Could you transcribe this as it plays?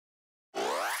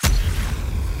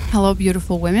Hello,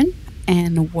 beautiful women,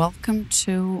 and welcome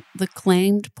to the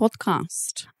Claimed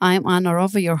podcast. I'm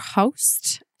Rova, your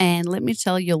host, and let me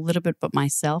tell you a little bit about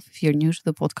myself if you're new to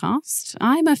the podcast.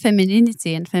 I'm a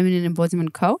femininity and feminine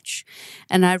embodiment coach,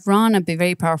 and I run a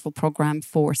very powerful program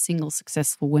for single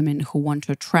successful women who want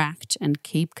to attract and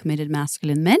keep committed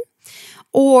masculine men,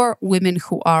 or women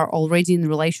who are already in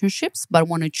relationships but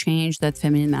want to change that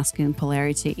feminine masculine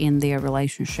polarity in their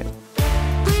relationship.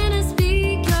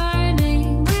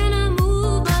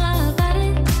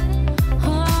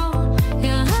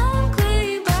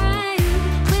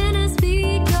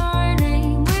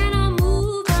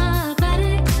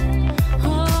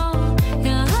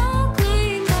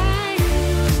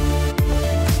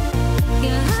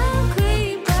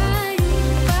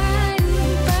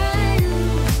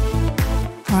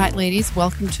 All right, ladies,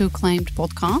 welcome to Claimed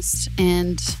podcast,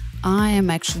 and I am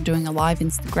actually doing a live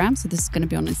Instagram, so this is going to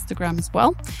be on Instagram as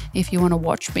well if you want to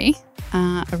watch me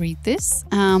read this.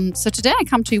 So today I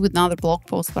come to you with another blog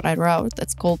post that I wrote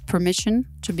that's called Permission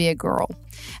to Be a Girl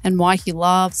and Why He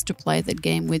Loves to Play That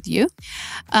Game With You.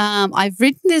 I've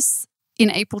written this in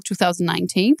April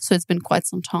 2019, so it's been quite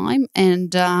some time,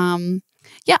 and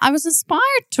I was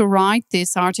inspired to write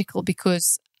this article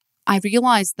because I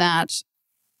realized that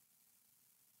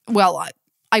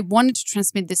I wanted to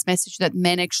transmit this message that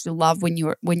men actually love when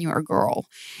you're a girl.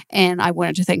 And I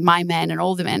wanted to thank my men and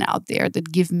all the men out there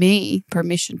that give me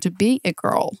permission to be a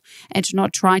girl and to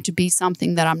not try to be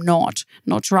something that I'm not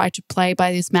try to play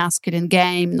by this masculine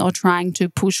game, not trying to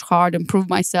push hard and prove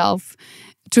myself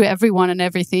to everyone and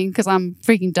everything, because I'm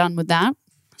freaking done with that.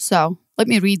 So let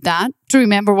me read that to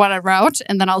remember what I wrote,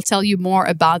 and then I'll tell you more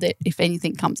about it if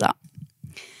anything comes up.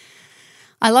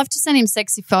 I love to send him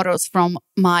sexy photos from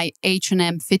my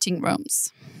H&M fitting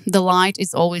rooms. The light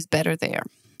is always better there.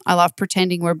 I love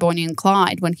pretending we're Bonnie and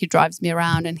Clyde when he drives me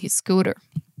around in his scooter.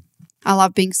 I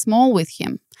love being small with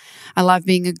him. I love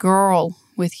being a girl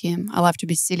with him. I love to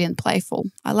be silly and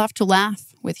playful. I love to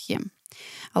laugh with him.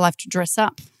 I love to dress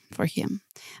up for him.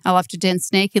 I love to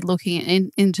dance naked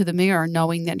looking into the mirror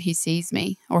knowing that he sees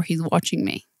me or he's watching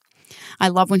me. I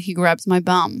love when he grabs my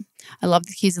bum. I love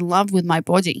that he's in love with my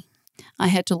body. I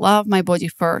had to love my body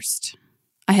first.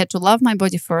 I had to love my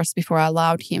body first before I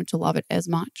allowed him to love it as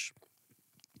much.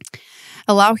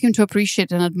 Allow him to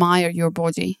appreciate and admire your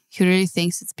body. He really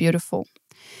thinks it's beautiful.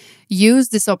 Use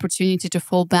this opportunity to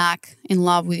fall back in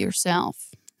love with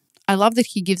yourself. I love that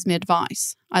he gives me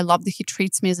advice. I love that he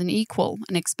treats me as an equal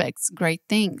and expects great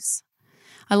things.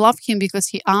 I love him because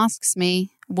he asks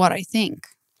me what I think.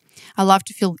 I love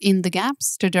to fill in the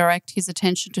gaps, to direct his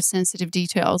attention to sensitive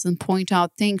details and point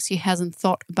out things he hasn't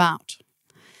thought about.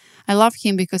 I love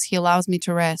him because he allows me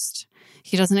to rest.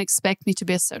 He doesn't expect me to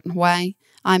be a certain way.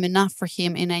 I'm enough for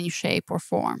him in any shape or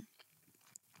form.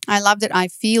 I love that I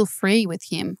feel free with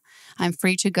him. I'm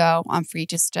free to go. I'm free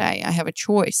to stay. I have a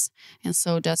choice, and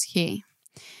so does he.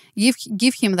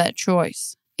 Give him that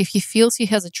choice. If he feels he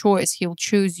has a choice, he will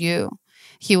choose you.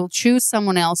 He will choose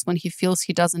someone else when he feels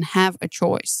he doesn't have a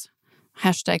choice.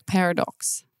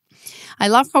 #paradox. I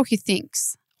love how he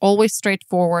thinks. Always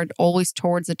straightforward, always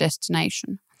towards a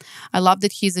destination. I love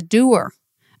that he's a doer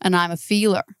and I'm a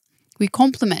feeler. We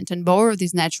complement and borrow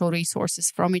these natural resources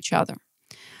from each other.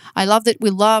 I love that we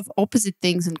love opposite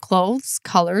things in clothes,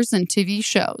 colors, and TV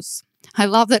shows. I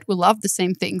love that we love the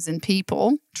same things in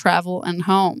people, travel, and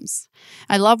homes.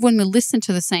 I love when we listen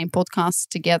to the same podcasts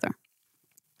together.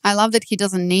 I love that he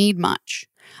doesn't need much.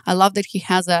 I love that he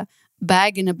has a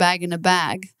bag in a bag in a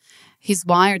bag. He's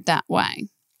wired that way.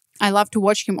 I love to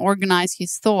watch him organize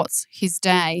his thoughts, his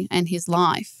day, and his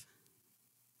life.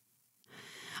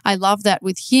 I love that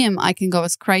with him, I can go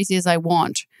as crazy as I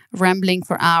want, rambling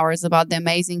for hours about the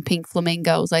amazing pink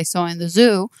flamingos I saw in the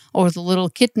zoo or the little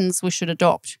kittens we should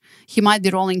adopt. He might be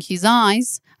rolling his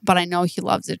eyes, but I know he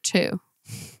loves it too.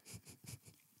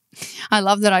 I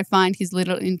love that I find his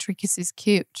little intricacies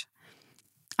cute.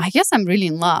 I guess I'm really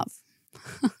in love.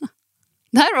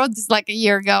 I wrote this like a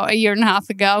year and a half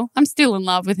ago. I'm still in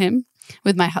love with him,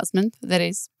 with my husband, that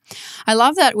is. I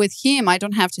love that with him, I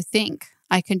don't have to think.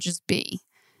 I can just be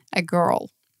a girl.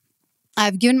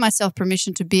 I've given myself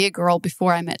permission to be a girl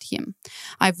before I met him.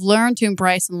 I've learned to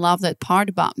embrace and love that part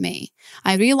about me.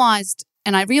 I realized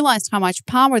how much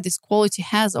power this quality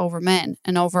has over men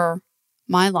and over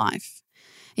my life.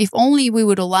 If only we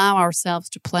would allow ourselves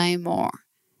to play more.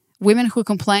 Women who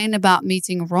complain about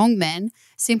meeting wrong men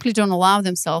simply don't allow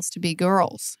themselves to be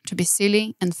girls, to be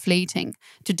silly and fleeting,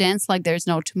 to dance like there's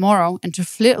no tomorrow, and to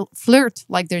flirt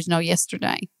like there's no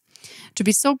yesterday. To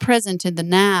be so present in the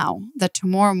now that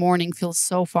tomorrow morning feels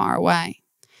so far away.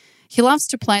 He loves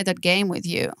to play that game with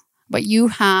you, but you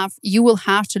will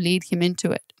have to lead him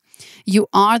into it. You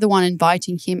are the one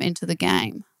inviting him into the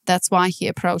game. That's why he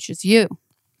approaches you.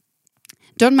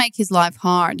 Don't make his life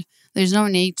hard. There's no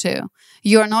need to.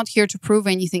 You are not here to prove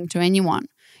anything to anyone.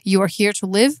 You are here to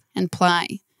live and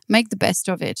play. Make the best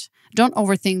of it. Don't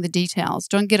overthink the details.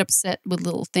 Don't get upset with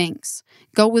little things.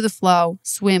 Go with the flow,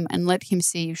 swim, and let him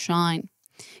see you shine.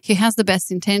 He has the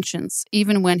best intentions,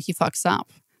 even when he fucks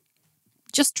up.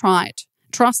 Just try it.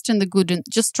 Trust in the good and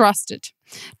just trust it.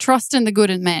 Trust in the good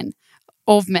in men,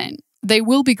 of men. They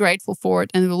will be grateful for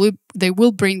it, and they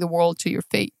will bring the world to your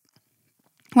feet.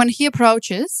 When he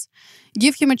approaches,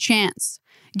 give him a chance.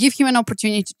 Give him an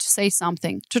opportunity to say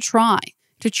something, to try,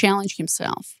 to challenge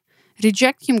himself.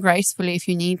 Reject him gracefully if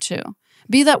you need to.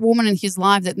 Be that woman in his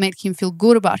life that made him feel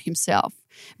good about himself.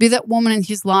 Be that woman in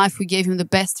his life who gave him the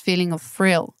best feeling of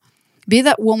thrill. Be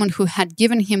that woman who had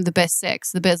given him the best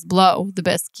sex, the best blow, the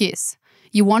best kiss.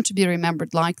 You want to be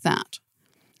remembered like that.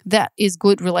 That is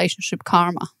good relationship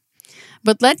karma.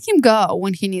 But let him go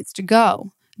when he needs to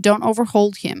go. Don't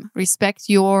overhold him. Respect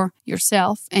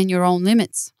yourself and your own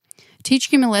limits. Teach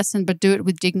him a lesson, but do it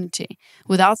with dignity,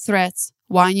 without threats,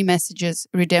 whiny messages,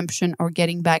 redemption, or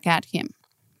getting back at him.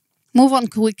 Move on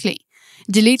quickly.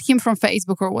 Delete him from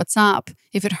Facebook or WhatsApp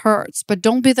if it hurts, but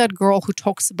don't be that girl who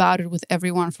talks about it with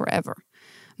everyone forever.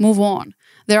 Move on.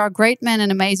 There are great men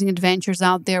and amazing adventures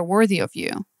out there worthy of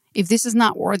you. If this is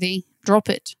not worthy, drop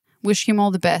it. Wish him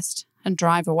all the best and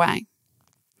drive away.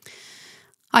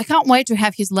 I can't wait to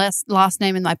have his last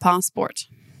name in my passport.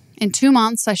 In 2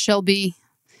 months, I shall be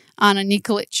Anna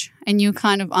Nikolic, a new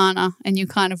kind of Anna, a new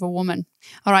kind of a woman.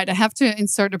 All right, I have to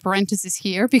insert a parenthesis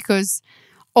here because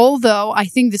although I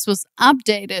think this was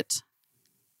updated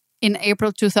in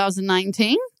April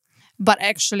 2019, but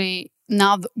actually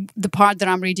now the part that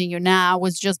I'm reading you now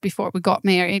was just before we got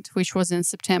married, which was in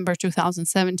September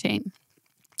 2017.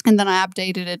 And then I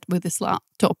updated it with this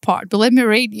top part. But let me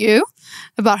read you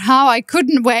about how I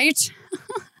couldn't wait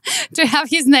to have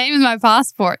his name in my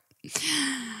passport.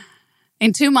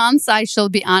 In 2 months, I shall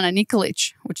be Anna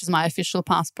Nikolic, which is my official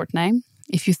passport name.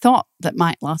 If you thought that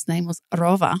my last name was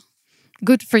Rova,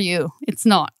 good for you. It's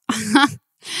not.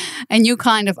 A new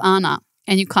kind of Anna,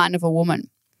 a new kind of a woman.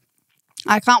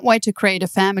 I can't wait to create a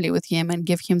family with him and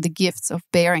give him the gifts of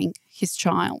bearing his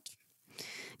child.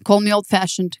 Call me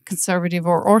old-fashioned, conservative,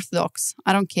 or orthodox.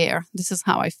 I don't care. This is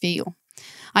how I feel.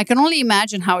 I can only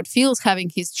imagine how it feels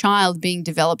having his child being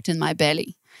developed in my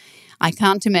belly. I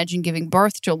can't imagine giving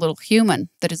birth to a little human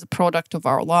that is a product of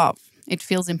our love. It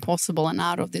feels impossible and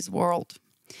out of this world.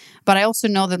 But I also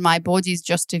know that my body is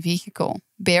just a vehicle.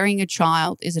 Bearing a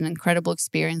child is an incredible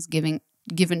experience given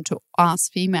to us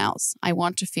females. I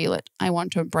want to feel it. I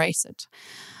want to embrace it.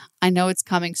 I know it's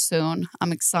coming soon.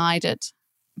 I'm excited.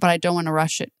 But I don't want to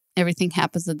rush it. Everything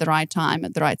happens at the right time,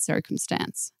 at the right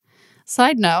circumstance.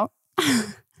 Side note,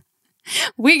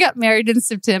 we got married in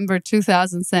September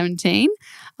 2017.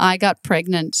 I got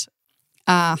pregnant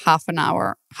not half an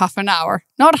hour.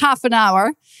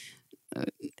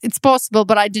 It's possible,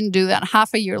 but I didn't do that.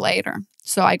 Half a year later.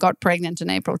 So I got pregnant in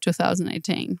April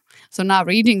 2018. So now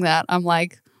reading that, I'm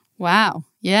like, wow,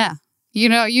 yeah. You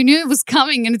know, you knew it was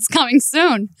coming and it's coming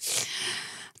soon.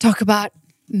 Talk about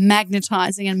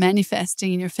magnetizing and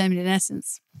manifesting in your feminine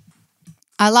essence.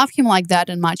 I love him like that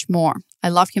and much more. I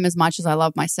love him as much as I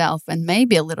love myself and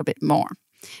maybe a little bit more.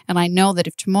 And I know that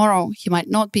if tomorrow he might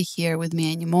not be here with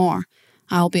me anymore,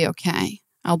 I'll be okay.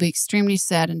 I'll be extremely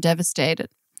sad and devastated,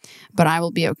 but I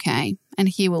will be okay and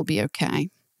he will be okay.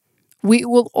 We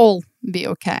will all be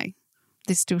okay.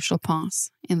 This too shall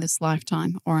pass in this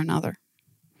lifetime or another.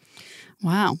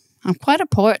 Wow, I'm quite a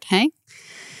poet, hey?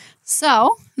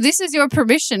 So, this is your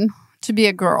permission to be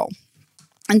a girl.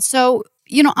 And so,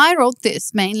 I wrote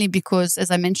this mainly because,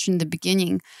 as I mentioned in the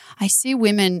beginning, I see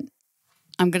women,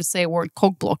 I'm going to say a word,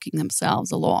 cock-blocking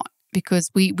themselves a lot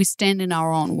because we stand in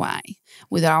our own way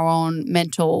with our own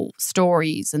mental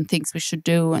stories and things we should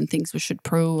do and things we should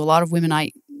prove. A lot of women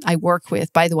I work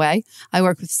with, by the way, I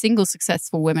work with single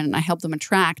successful women and I help them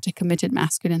attract a committed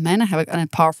masculine man. I have a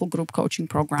powerful group coaching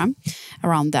program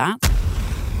around that.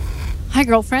 Hi,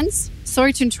 girlfriends.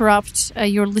 Sorry to interrupt.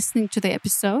 You're listening to the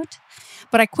episode,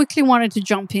 but I quickly wanted to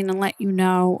jump in and let you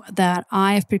know that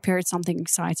I have prepared something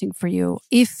exciting for you.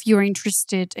 If you're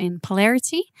interested in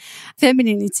polarity,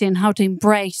 femininity, and how to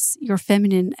embrace your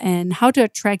feminine and how to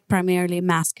attract primarily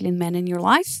masculine men in your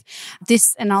life,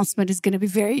 this announcement is going to be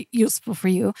very useful for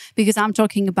you because I'm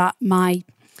talking about my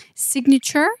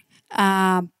signature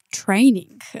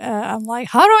training. I'm like,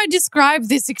 how do I describe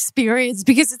this experience?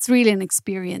 Because it's really an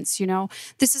experience,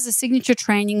 This is a signature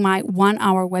training, my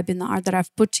 1-hour webinar that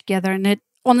I've put together, and it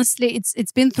honestly,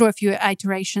 it's been through a few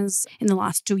iterations in the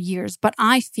last 2 years, but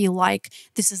I feel like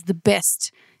this is the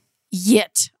best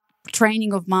yet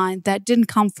training of mine that didn't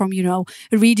come from,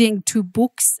 reading 2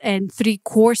 books and 3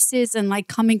 courses and like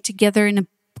coming together in a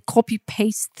copy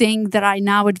paste thing that I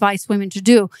now advise women to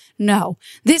do. No,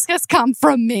 this has come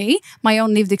from me, my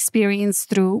own lived experience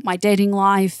through my dating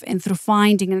life and through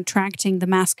finding and attracting the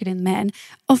masculine man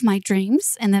of my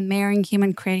dreams and then marrying him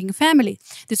and creating a family.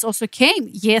 This also came,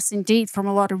 yes, indeed, from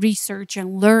a lot of research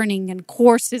and learning and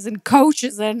courses and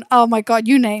coaches and oh my God,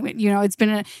 you name it. It's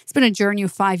been a journey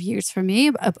of 5 years for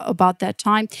me about that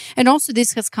time. And also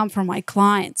this has come from my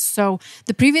clients. So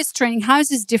the previous training, how is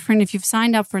this different if you've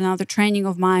signed up for another training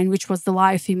of mine, which was the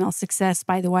Live Female Success,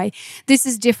 by the way? This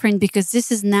is different because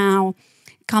this is now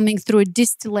coming through a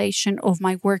distillation of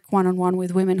my work one-on-one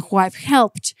with women who I've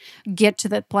helped get to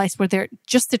that place where they're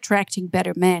just attracting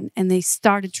better men and they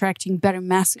start attracting better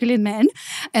masculine men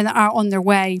and are on their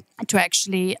way to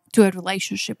actually to a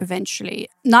relationship eventually.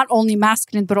 Not only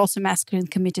masculine, but also masculine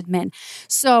committed men.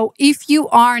 So if you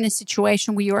are in a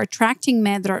situation where you're attracting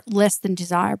men that are less than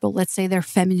desirable, let's say they're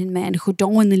feminine men who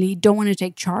don't want to lead, don't want to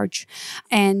take charge,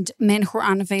 and men who are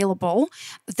unavailable,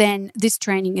 then this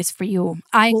training is for you.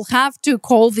 I will have to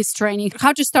call this training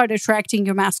How to Start Attracting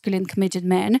Your Masculine Committed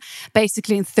Men,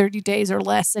 basically in 30 days or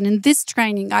less. And in this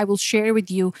training, I will share with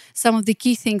you some of the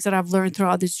key things that I've learned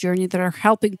throughout this journey that are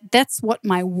helping. That's what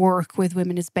my work with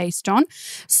women is based on.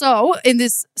 So in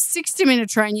this 60-minute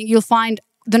training, you'll find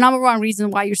the number one reason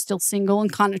why you're still single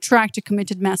and can't attract a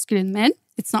committed masculine man.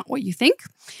 It's not what you think.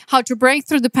 How to break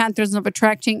through the patterns of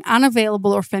attracting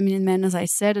unavailable or feminine men, as I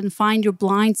said, and find your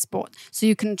blind spot so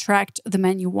you can attract the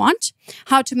men you want.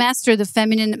 How to master the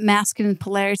feminine-masculine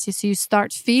polarity so you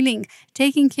start feeling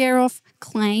taken care of,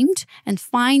 claimed, and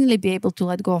finally be able to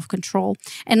let go of control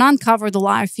and uncover the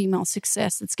Live Female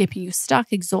Success that's keeping you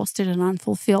stuck, exhausted, and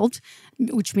unfulfilled,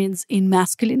 which means in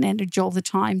masculine energy all the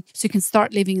time. So you can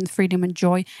start living in freedom and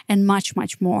joy and much,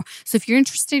 much more. So if you're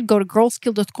interested, go to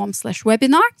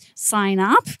girlskill.com/webinar, sign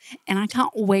up, and I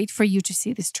can't wait for you to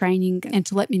see this training and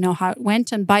to let me know how it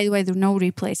went. And by the way, there are no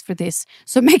replays for this.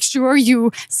 So make sure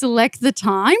you select the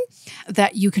time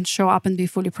that you can show up and be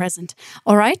fully present.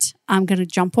 All right, I'm going to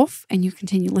jump off and you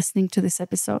continue listening to this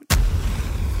episode.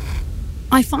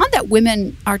 I find that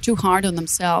women are too hard on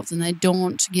themselves and they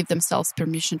don't give themselves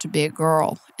permission to be a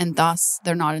girl, and thus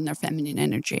they're not in their feminine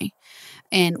energy.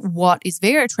 And what is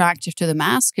very attractive to the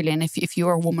masculine, if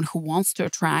you're a woman who wants to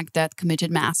attract that committed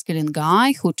masculine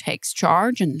guy who takes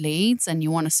charge and leads, and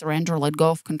you want to surrender, let go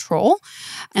of control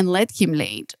and let him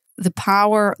lead, the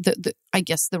power, I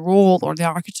guess the role or the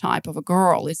archetype of a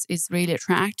girl is really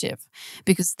attractive,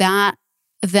 because that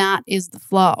is the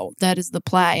flow, that is the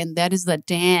play, and that is the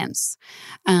dance.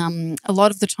 A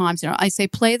lot of the times, I say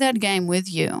play that game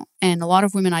with you. And a lot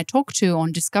of women I talk to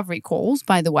on discovery calls,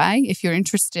 by the way, if you're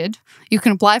interested, you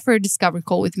can apply for a discovery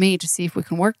call with me to see if we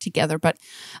can work together. But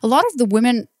a lot of the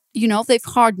women, they've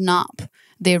hardened up.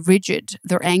 They're rigid.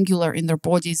 They're angular in their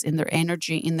bodies, in their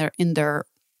energy, in their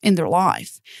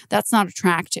life. That's not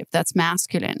attractive. That's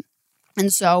masculine.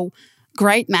 And so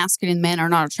great masculine men are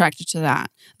not attracted to that.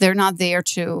 They're not there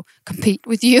to compete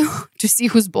with you, to see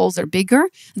whose balls are bigger.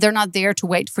 They're not there to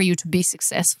wait for you to be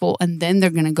successful and then they're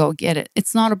going to go get it.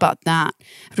 It's not about that.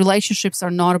 Relationships are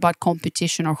not about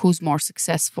competition or who's more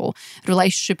successful.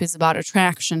 Relationship is about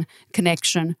attraction,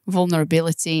 connection,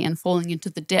 vulnerability, and falling into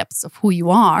the depths of who you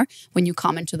are when you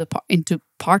come into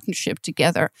partnership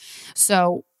together.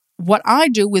 So what I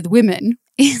do with women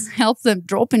is help them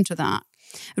drop into that.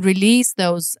 Release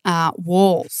those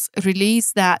walls,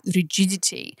 release that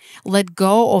rigidity, let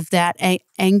go of that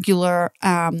angular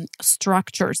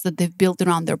structures that they've built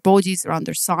around their bodies, around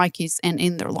their psyches, and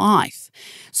in their life,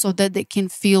 so that they can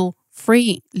feel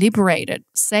free, liberated,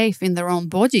 safe in their own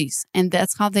bodies. And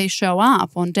that's how they show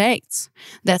up on dates.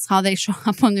 That's how they show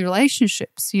up on the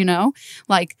relationships,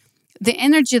 like the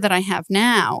energy that I have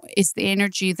now is the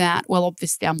energy that, well,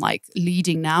 obviously I'm like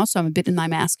leading now, so I'm a bit in my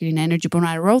masculine energy. But when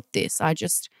I wrote this, I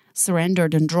just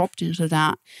surrendered and dropped into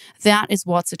that. That is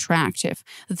what's attractive.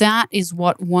 That is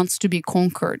what wants to be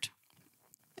conquered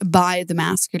by the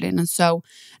masculine. And so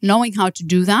knowing how to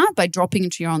do that by dropping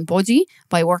into your own body,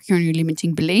 by working on your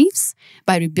limiting beliefs,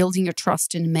 by rebuilding your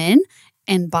trust in men,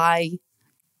 and by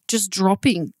just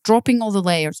dropping all the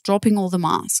layers, dropping all the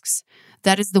masks.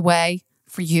 That is the way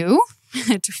for you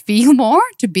to feel more,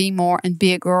 to be more, and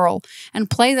be a girl, and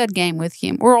play that game with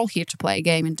him. We're all here to play a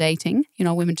game in dating.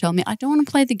 Women tell me, I don't want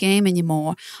to play the game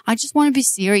anymore. I just want to be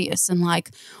serious. And I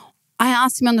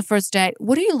asked him on the first date,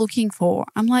 what are you looking for?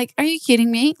 I'm like, are you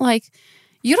kidding me?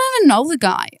 You don't even know the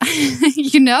guy,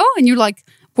 And you're like,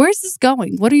 Where's this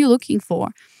going? What are you looking for?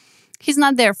 He's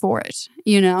not there for it.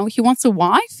 He wants a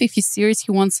wife. If he's serious,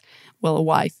 he wants, a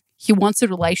wife. He wants a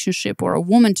relationship or a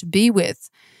woman to be with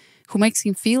who makes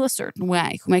him feel a certain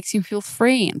way, who makes him feel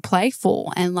free and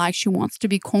playful and like she wants to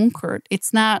be conquered.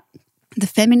 It's not, the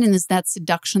feminine is that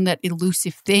seduction, that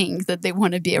elusive thing that they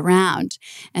want to be around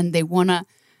and they want to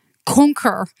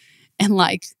conquer and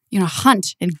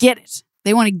hunt and get it.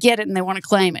 They want to get it and they want to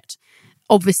claim it.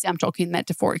 Obviously, I'm talking in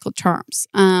metaphorical terms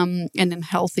and in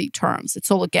healthy terms.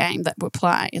 It's all a game that we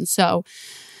play. And so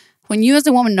when you as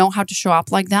a woman know how to show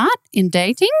up like that in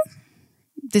dating,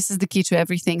 this is the key to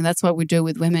everything. That's what we do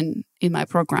with women in my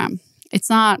program. It's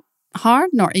not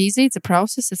hard nor easy. It's a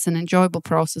process. It's an enjoyable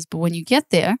process. But when you get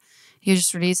there, you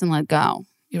just release and let go.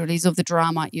 You release of the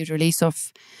drama. You release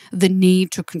of the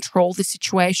need to control the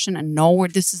situation and know where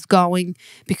this is going,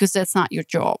 because that's not your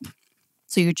job.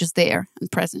 So you're just there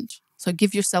and present. So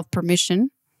give yourself permission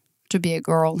to be a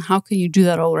girl. How can you do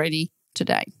that already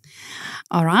today?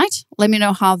 All right. Let me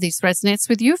know how this resonates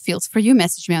with you, feels for you.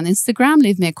 Message me on Instagram.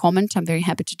 Leave me a comment. I'm very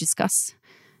happy to discuss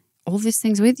all these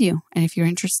things with you. And if you're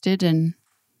interested in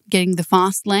getting the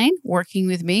fast lane, working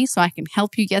with me so I can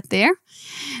help you get there,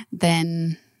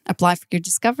 then apply for your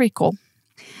discovery call.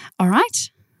 All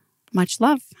right. Much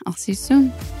love. I'll see you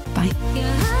soon. Bye.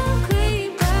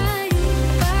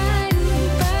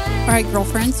 All right,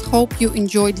 girlfriends, hope you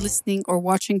enjoyed listening or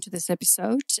watching to this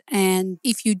episode. And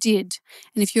if you did,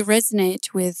 and if you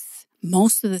resonate with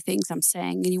most of the things I'm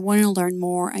saying and you want to learn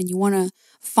more and you want to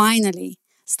finally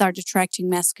start attracting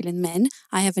masculine men,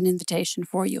 I have an invitation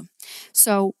for you.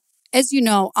 So, as you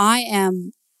know, I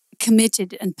am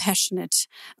committed and passionate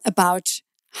about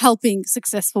helping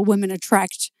successful women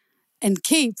attract and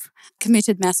keep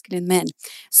committed masculine men.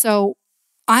 So,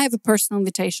 I have a personal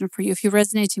invitation for you. If you're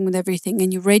resonating with everything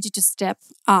and you're ready to step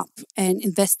up and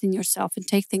invest in yourself and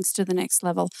take things to the next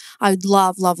level, I would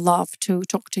love, love, love to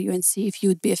talk to you and see if you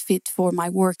would be a fit for my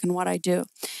work and what I do.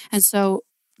 And so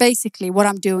basically what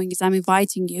I'm doing is I'm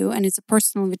inviting you, and it's a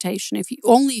personal invitation if you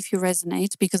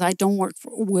resonate, because I don't work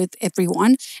with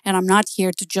everyone and I'm not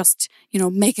here to just,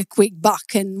 make a quick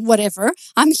buck and whatever.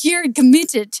 I'm here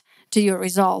committed to your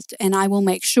result, and I will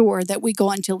make sure that we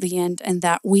go until the end and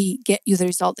that we get you the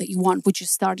result that you want, which is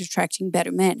start attracting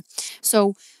better men.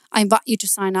 So I invite you to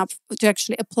sign up to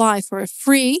actually apply for a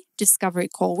free discovery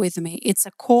call with me. It's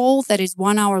a call that is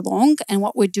 1 hour long. And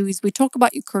what we do is we talk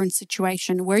about your current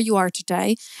situation, where you are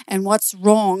today, and what's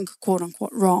wrong, quote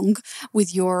unquote, wrong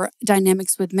with your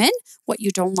dynamics with men, what you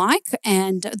don't like.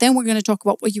 And then we're going to talk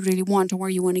about what you really want and where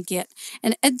you want to get.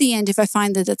 And at the end, if I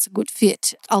find that that's a good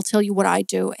fit, I'll tell you what I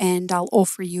do and I'll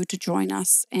offer you to join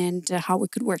us and how we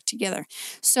could work together.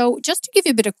 So just to give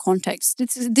you a bit of context,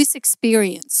 this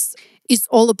experience is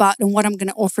all about, and what I'm going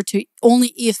to offer to you,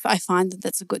 only if I find that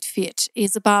that's a good fit,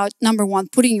 is about, number one,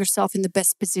 putting yourself in the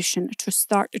best position to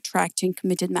start attracting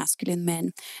committed masculine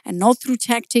men. And not through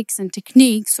tactics and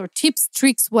techniques or tips,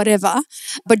 tricks, whatever,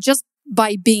 but just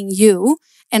by being you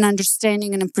and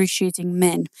understanding and appreciating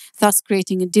men, thus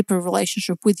creating a deeper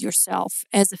relationship with yourself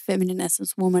as a feminine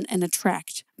essence woman and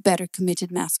attract better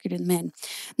committed masculine men.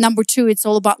 Number two, it's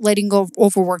all about letting go of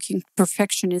overworking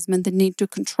perfectionism and the need to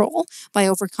control by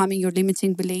overcoming your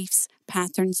limiting beliefs,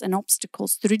 patterns, and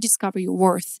obstacles to rediscover your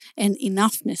worth and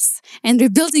enoughness, and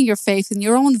rebuilding your faith in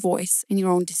your own voice, in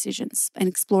your own decisions, and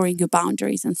exploring your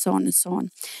boundaries, and so on and so on.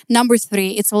 Number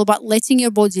three, it's all about letting your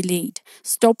body lead.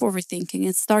 Stop overthinking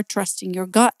and start trusting your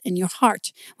gut and your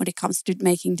heart when it comes to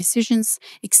making decisions,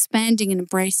 expanding and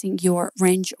embracing your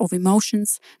range of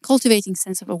emotions, cultivating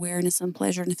sense of awareness and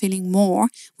pleasure, and feeling more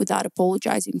without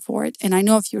apologizing for it. And I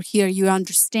know if you're here, you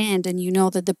understand and you know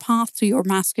that the path to your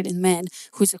masculine man,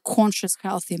 who's a conscious,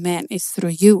 healthy man, is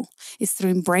through you. It's through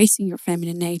embracing your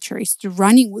feminine nature. It's through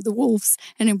running with the wolves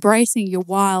and embracing your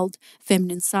wild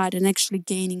feminine side and actually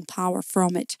gaining power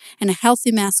from it. And a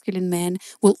healthy masculine man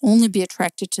will only be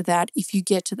attracted to that if you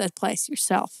get to that place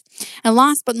yourself. And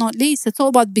last but not least, it's all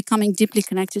about becoming deeply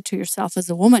connected to yourself as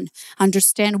a woman.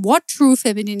 Understand what true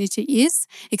femininity is,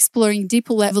 exploring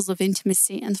deeper levels of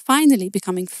intimacy, and finally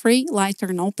becoming free, lighter,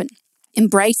 and open.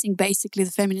 Embracing basically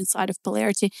the feminine side of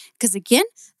polarity, because again,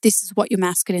 this is what your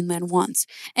masculine man wants.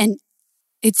 And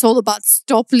it's all about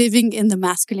stop living in the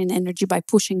masculine energy by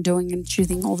pushing, doing, and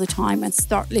choosing all the time, and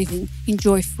start living,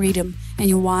 enjoy freedom and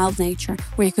your wild nature,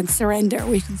 where you can surrender,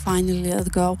 where you can finally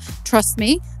let go. Trust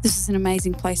me, this is an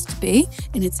amazing place to be,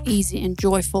 and it's easy and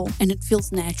joyful, and it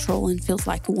feels natural and feels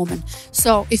like a woman.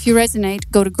 So if you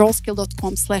resonate, go to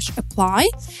girlskill.com/apply,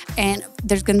 and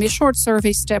there's going to be a short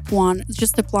survey. Step 1,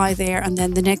 just apply there, and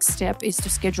then the next step is to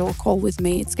schedule a call with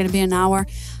me. It's going to be an hour.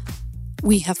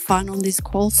 we have fun on this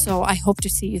call. So I hope to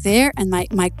see you there. And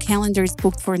my calendar is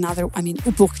booked for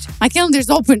my calendar is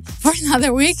open for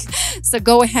another week. So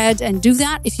go ahead and do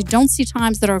that. If you don't see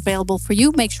times that are available for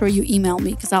you, make sure you email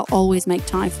me, because I'll always make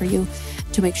time for you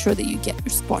to make sure that you get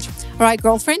your spot. All right,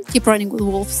 girlfriend, keep running with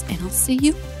wolves, and I'll see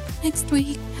you next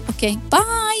week. Okay,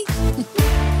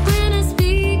 bye.